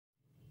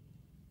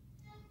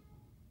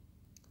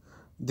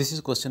This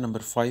is question number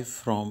 5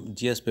 from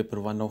GS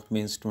paper 1 of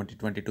mains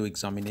 2022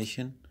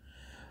 examination.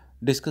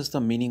 Discuss the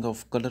meaning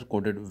of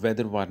color-coded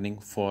weather warning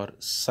for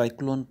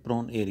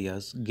cyclone-prone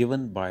areas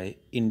given by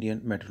Indian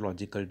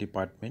Meteorological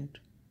Department.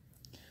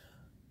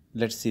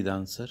 Let's see the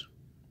answer.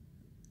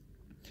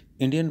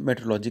 Indian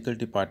Meteorological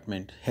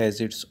Department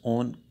has its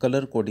own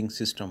color coding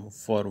system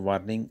for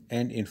warning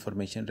and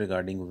information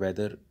regarding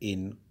weather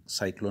in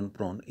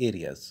cyclone-prone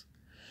areas.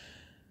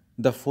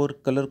 The 4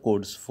 color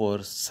codes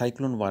for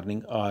cyclone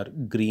warning are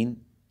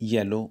green,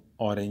 yellow,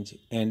 orange,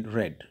 and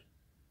red.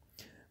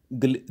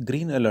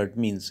 Green alert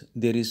means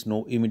there is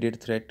no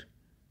immediate threat.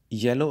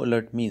 Yellow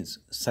alert means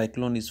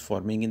cyclone is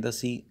forming in the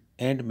sea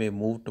and may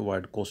move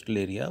toward coastal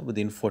area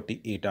within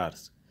 48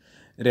 hours.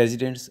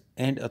 Residents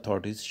and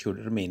authorities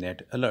should remain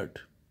at alert.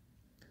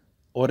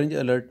 Orange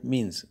alert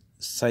means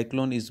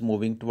cyclone is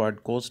moving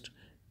toward coast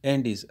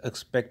and is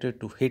expected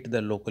to hit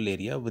the local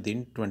area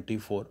within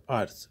 24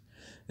 hours.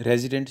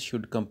 Residents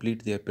should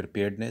complete their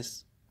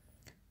preparedness.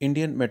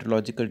 Indian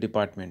Meteorological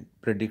Department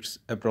predicts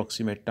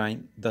approximate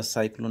time the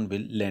cyclone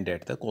will land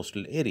at the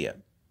coastal area.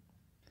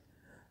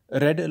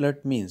 Red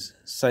alert means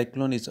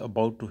cyclone is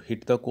about to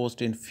hit the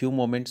coast in few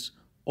moments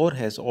or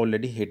has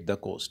already hit the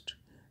coast.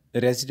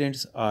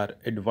 Residents are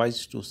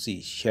advised to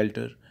seek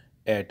shelter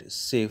at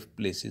safe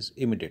places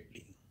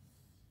immediately.